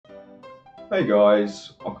Hey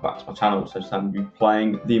guys, welcome back to my channel. So today I'm going to be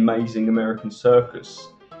playing The Amazing American Circus.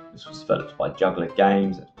 This was developed by Gilded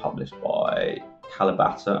Games, it's published by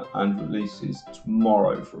Calibata and releases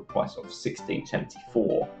tomorrow for a price of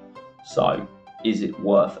 $16.74. So, is it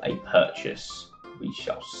worth a purchase? We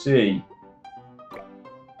shall see.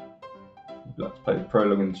 Would you like to play the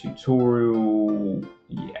prologue and the tutorial?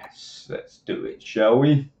 Yes, let's do it, shall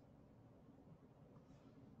we?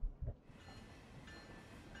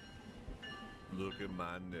 Look at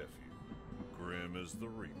my nephew, grim as the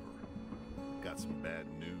reaper. Got some bad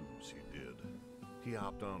news, he did. He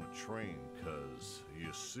hopped on a train cause,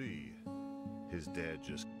 you see, his dad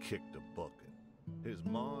just kicked a bucket. His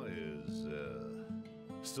ma is,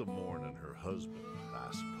 still mourning her husband, I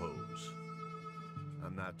suppose.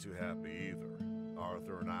 I'm not too happy either.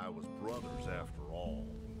 Arthur and I was brothers after all.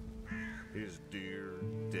 His dear,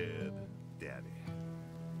 dead daddy.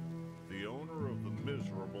 The owner of the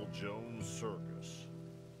miserable Jones Circus.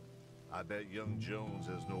 I bet young Jones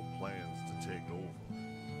has no plans to take over.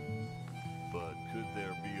 But could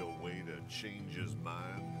there be a way to change his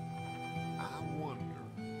mind? I wonder.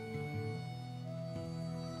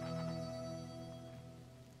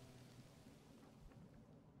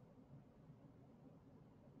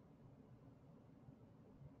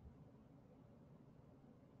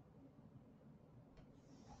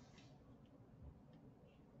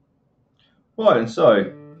 Right, and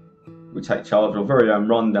so we take charge of our very own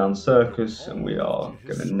rundown circus and we are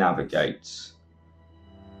going to navigate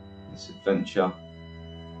this adventure.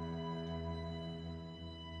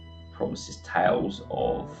 Promises tales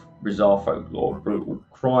of bizarre folklore, brutal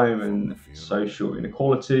crime and social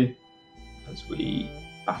inequality as we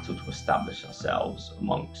battle to establish ourselves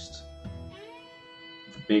amongst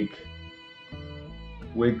the big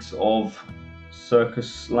wigs of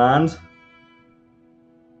circus land.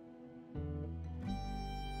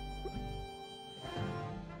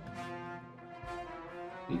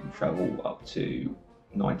 You can travel up to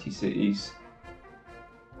 90 cities.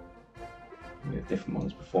 We have different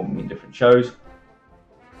ones performing in different shows.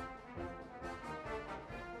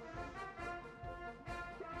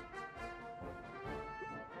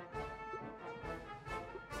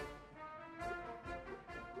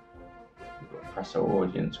 We've got to impress our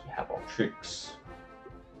audience, we have our tricks.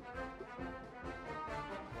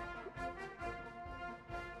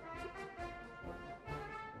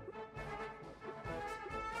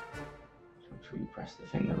 You press the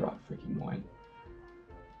thing the right freaking way.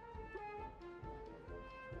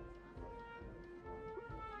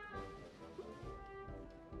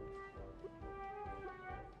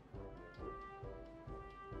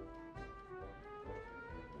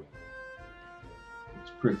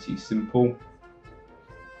 It's pretty simple.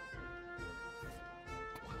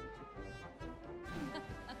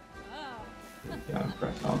 There we go,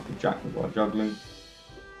 press R for Jack while juggling.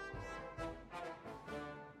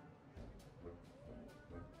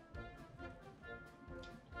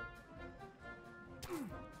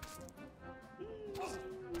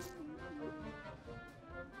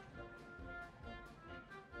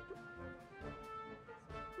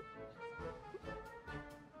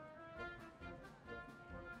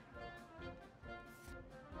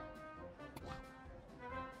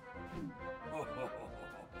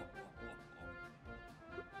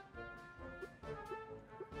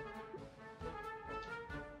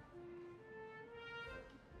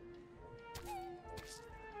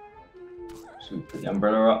 So we put the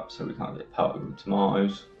umbrella up so we can't get pelted with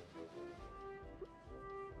tomatoes.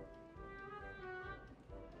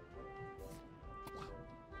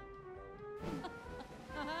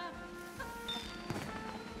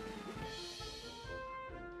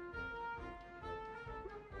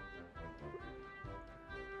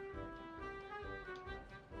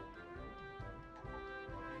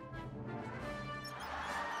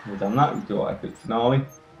 We've done that, we've got our epic finale.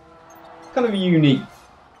 Kind of a unique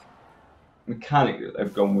mechanic that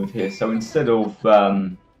they've gone with here. So instead of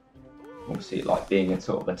obviously like being a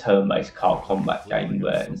sort of a turn-based card combat game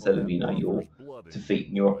where instead of you're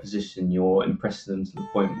defeating your opposition, you're impressing them to the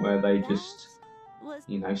point where they just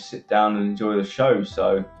sit down and enjoy the show.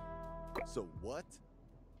 So what?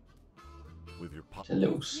 With your it's a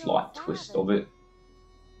little slight twist of it.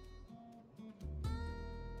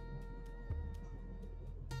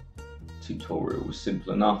 Tutorial was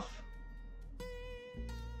simple enough.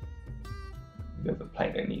 If you've ever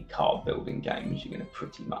played any card building games, you're going to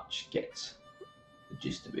pretty much get the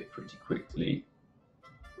gist of it pretty quickly.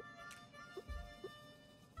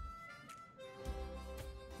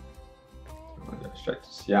 I go straight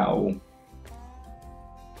to Seattle.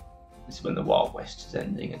 This is when the Wild West is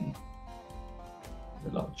ending and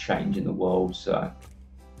there's a lot of change in the world, so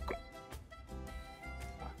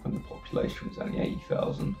population was only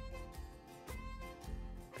 80,000.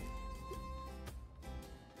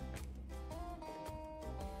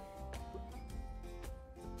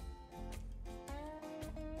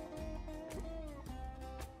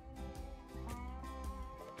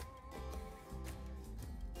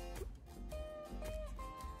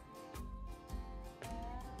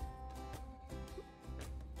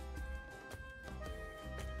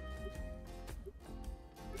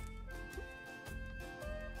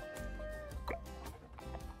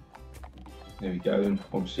 There we go, and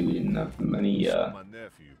obviously we didn't have many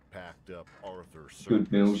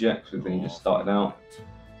good meals yet, because we've only just started out.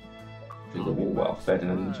 The more well fed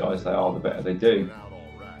and energized they are, the better they do.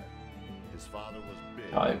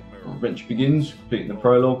 Alright, wrench begins, completing the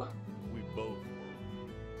prologue. We both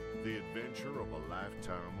were. The adventure of a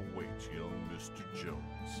lifetime awaits young Mr.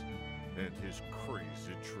 Jones and his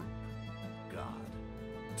crazy troupe. God,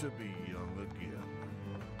 to be young again.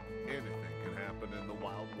 Anything can happen in the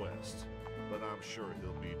Wild West, but I'm sure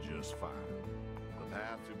he'll be just fine. The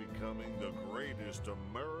path to becoming the greatest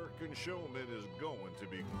American showman is going to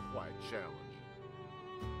be quite challenging.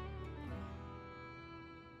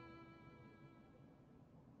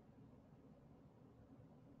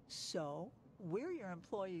 So, we're your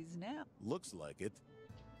employees now. Looks like it.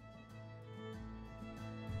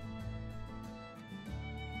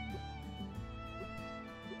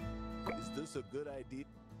 Is this a good idea?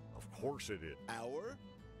 Of course it is. Our?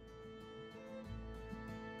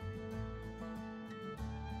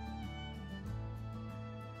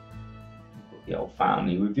 The old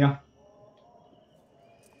family with you. I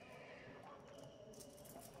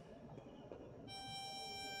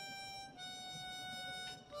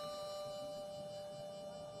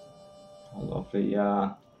love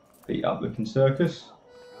the beat up looking circus.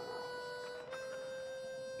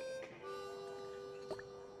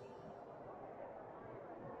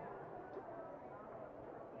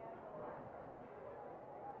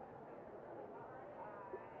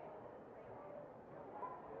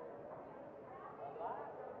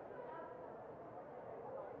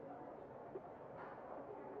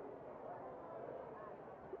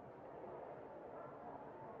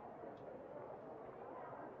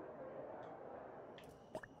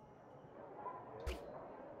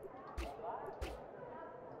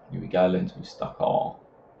 Here we go, until we stuck our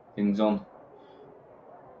things on.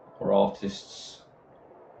 Our artists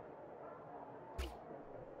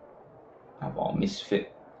have our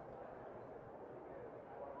misfit.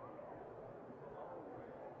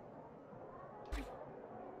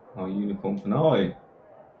 Our unicorn finale.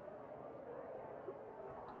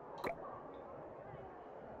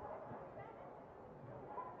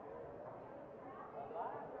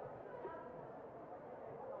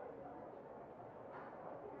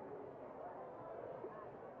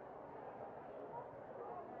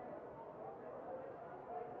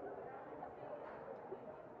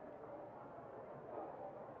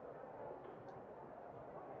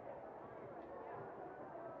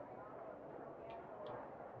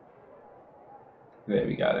 There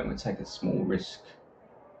we go, then we'll take a small risk.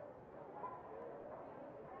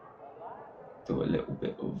 Do a little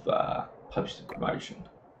bit of poster promotion.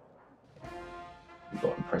 We've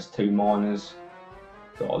got Impress 2 miners.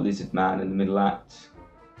 Got our lizard man in the middle act.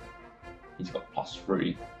 He's got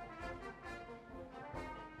 +3.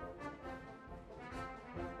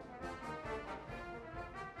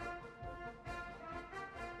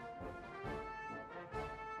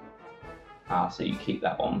 So you keep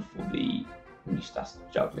that on for the when you start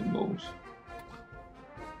juggling balls.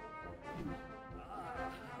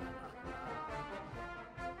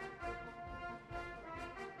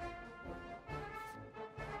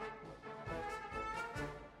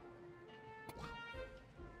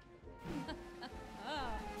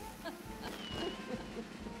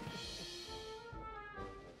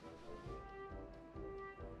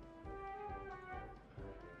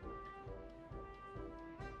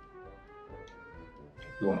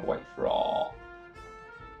 We want to wait for our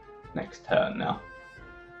next turn now.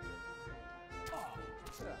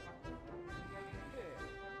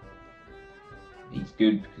 He's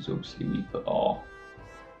good because obviously we put our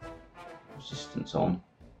resistance on.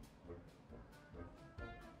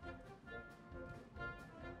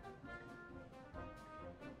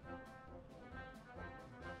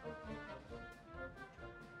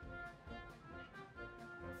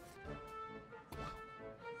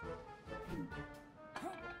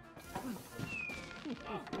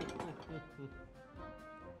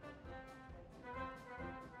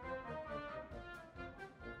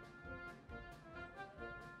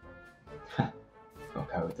 Gotta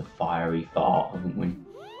go with the fiery fart, haven't we?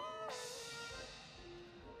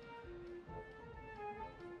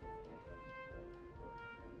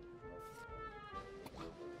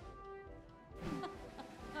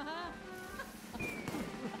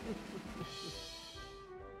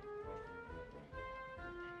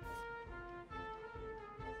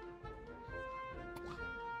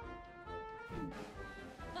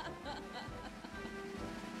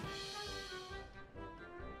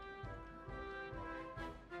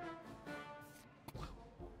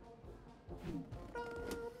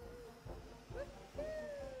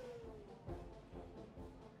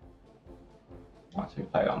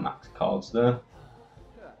 play our max cards there.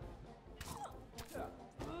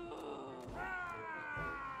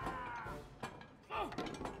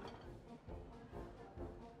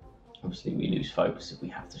 Obviously we lose focus if we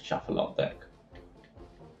have to shuffle our deck.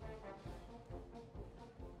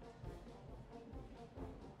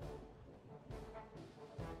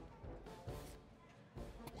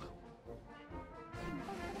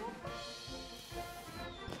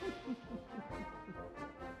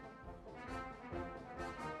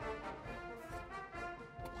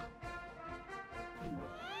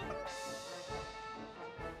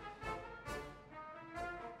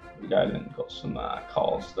 We go then, got some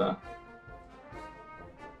cards there.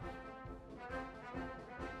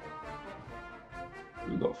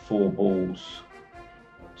 We've got 4 balls,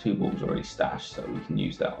 2 balls already stashed, so we can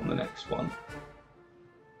use that on the next one.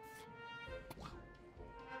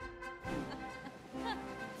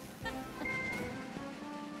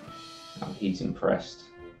 Now he's impressed.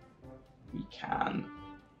 We can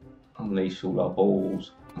unleash all our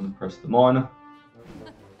balls and press the minor.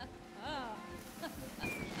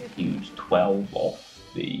 Huge 12 off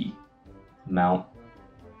the amount.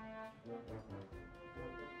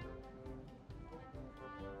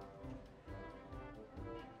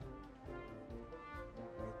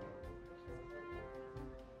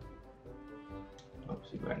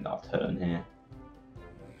 Obviously we end our turn here.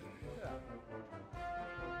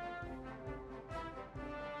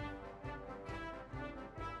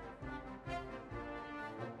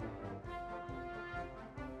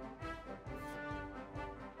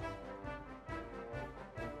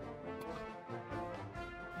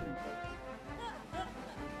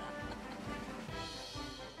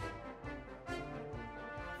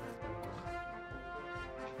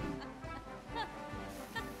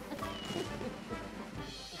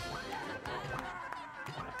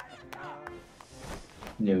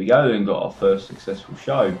 And there we go, and got our first successful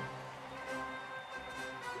show.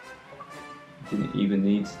 Didn't even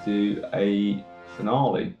need to do a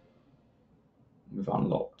finale. We've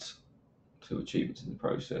unlocked 2 achievements in the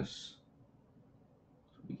process.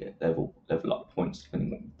 We get level up points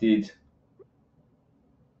depending on what we did.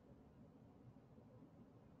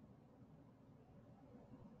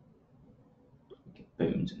 We get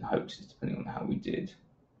boons and hoaxes depending on how we did.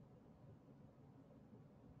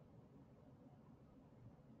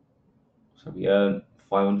 So we earn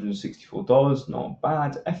 $564, not a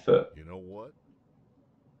bad effort. You know what?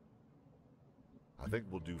 I think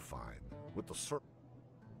we'll do fine with the circus.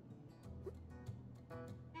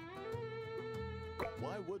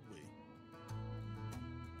 Why would we?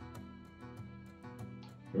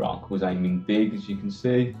 Your uncle's aiming big, as you can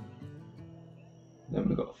see. Then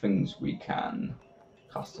we've got things we can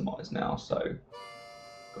customize now. So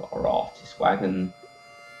got our artist wagon.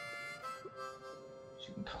 So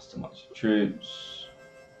you can customize your troops.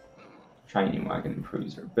 Training wagon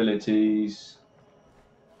improves their abilities.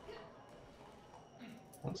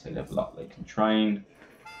 Once they level up, they can train.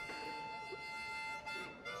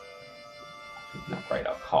 We can upgrade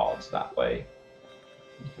our cards that way.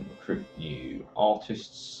 You can recruit new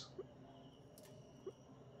artists.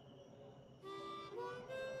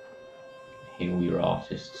 Heal your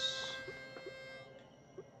artists.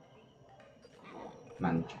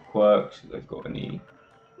 Manage your quirks if they've got any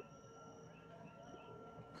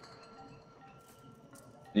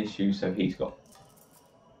issues. So he's got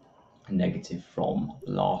a negative from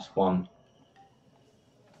the last one.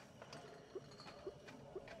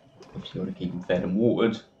 Obviously you want to keep them fed and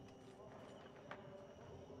watered.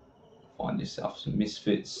 Find yourself some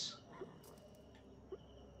misfits.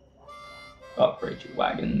 Upgrade your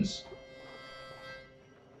wagons.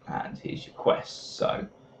 And here's your quests. So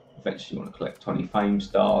eventually you want to collect 20 fame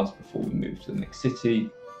stars before we move to the next city.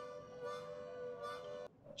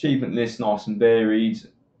 Achievement list nice and varied,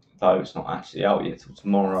 though it's not actually out yet till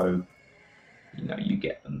tomorrow. You know, you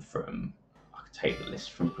get them from, I could take the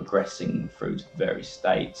list from progressing through to the various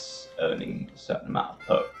states, earning a certain amount of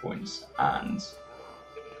perk points and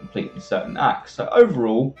completing certain acts. So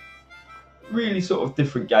overall, really sort of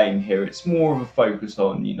different game here. It's more of a focus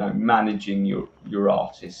on, you know, managing your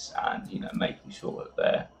artists and, you know, making sure that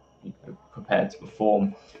they're, you know, prepared to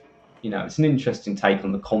perform. You know, it's an interesting take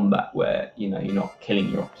on the combat where, you know, you're not killing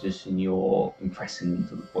your opposition, you're impressing them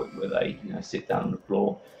to the point where they, you know, sit down on the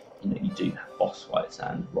floor. You know, you do have boss fights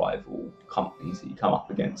and rival companies that you come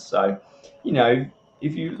up against. So, you know,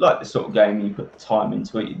 if you like this sort of game and you put the time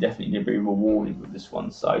into it, you're definitely going to be rewarded with this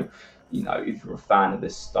one. So, you know, if you're a fan of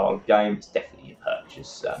this style of game, it's definitely a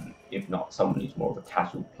purchase. If not, someone who's more of a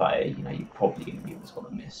casual player, you know, you're probably going to give this one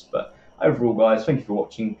a miss. But overall, guys, thank you for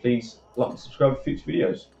watching. Please like and subscribe for future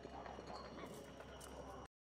videos.